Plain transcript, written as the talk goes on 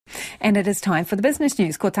And it is time for the business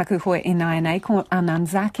news. Ko taku hoe e nai ko Anand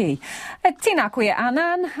Zaki. Tēnā koe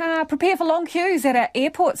Anand. Prepare for long queues at our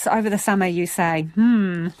airports over the summer, you say.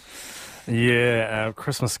 Yeah,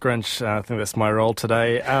 Christmas Grinch, I think that's my role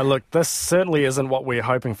today. Look, this certainly isn't what we're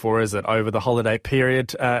hoping for, is it, over the holiday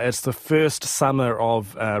period? It's the first summer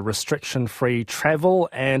of restriction-free travel,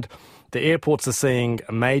 and the airports are seeing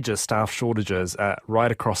major staff shortages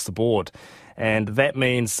right across the board. And that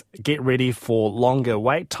means get ready for longer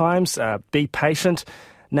wait times, be patient.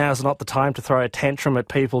 Now's not the time to throw a tantrum at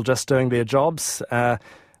people just doing their jobs.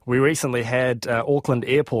 We recently had Auckland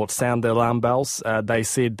Airport sound the alarm bells. They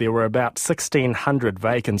said there were about 1,600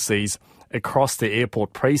 vacancies across the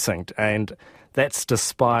airport precinct, and that's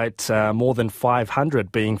despite more than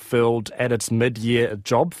 500 being filled at its mid-year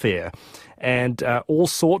job fair. And all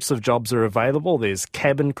sorts of jobs are available. There's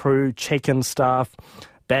cabin crew, check-in staff,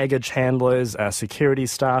 baggage handlers, security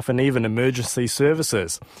staff, and even emergency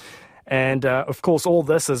services. And, of course, all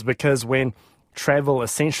this is because when travel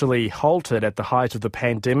essentially halted at the height of the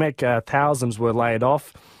pandemic, thousands were laid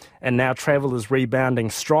off, and now travel is rebounding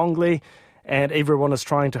strongly, and everyone is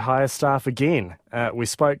trying to hire staff again. We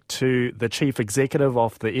spoke to the Chief Executive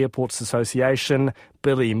of the Airports Association,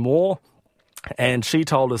 Billy Moore, and she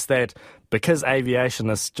told us that because aviation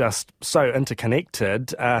is just so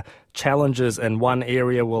interconnected, challenges in one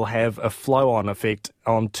area will have a flow-on effect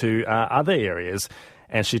onto other areas.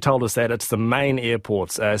 And she told us that it's the main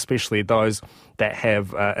airports, especially those that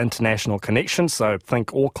have international connections. So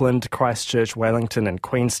think Auckland, Christchurch, Wellington and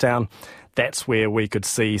Queenstown. That's where we could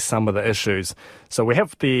see some of the issues. So we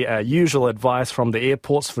have the usual advice from the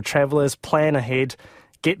airports for travellers: plan ahead,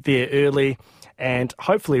 get there early, and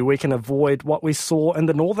hopefully we can avoid what we saw in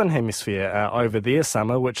the Northern Hemisphere over their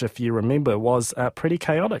summer, which, if you remember, was pretty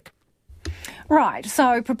chaotic. Right,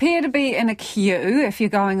 so prepare to be in a queue if you're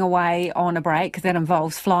going away on a break that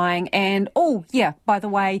involves flying. And, oh, yeah, by the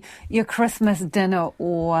way, your Christmas dinner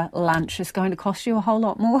or lunch is going to cost you a whole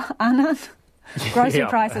lot more, Anand. Grocery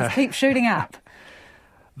prices keep shooting up.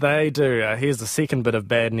 They do. Here's the second bit of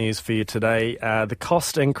bad news for you today. The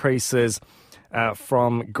cost increases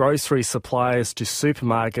from grocery suppliers to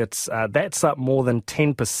supermarkets, that's up more than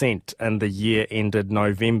 10% in the year ended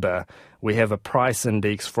November. We have a price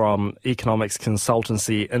index from economics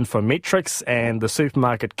consultancy Infometrics and the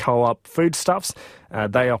supermarket co-op Foodstuffs.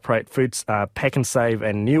 They operate Pack and Save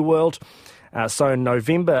and New World. So in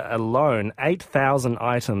November alone, 8,000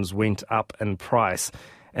 items went up in price,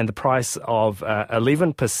 and the price of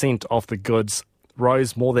 11% of the goods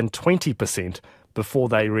rose more than 20% before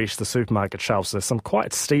they reached the supermarket shelves. So some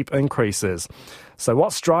quite steep increases. So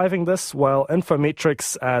what's driving this? Well,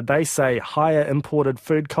 Infometrics, they say higher imported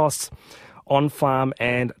food costs, on-farm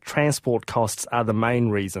and transport costs are the main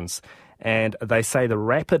reasons. And they say the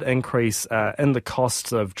rapid increase in the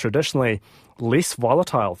costs of traditionally less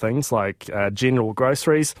volatile things like general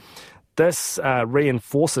groceries, this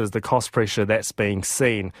reinforces the cost pressure that's being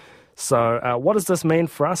seen. So what does this mean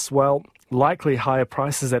for us? Well, likely higher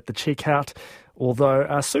prices at the checkout, although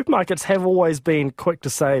supermarkets have always been quick to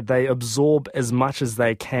say they absorb as much as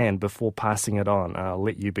they can before passing it on. I'll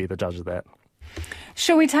let you be the judge of that.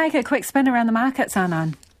 Shall we take a quick spin around the markets,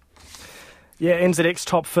 Anand? Yeah, NZX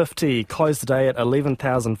Top 50 closed the day at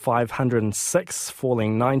 11,506,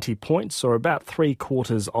 falling 90 points, or about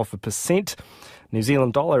 0.75%. New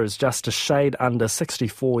Zealand dollar is just a shade under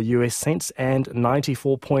 64 US cents and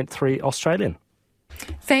 94.3 Australian.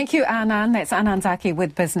 Thank you, Anand. That's Anand Zaki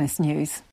with Business News.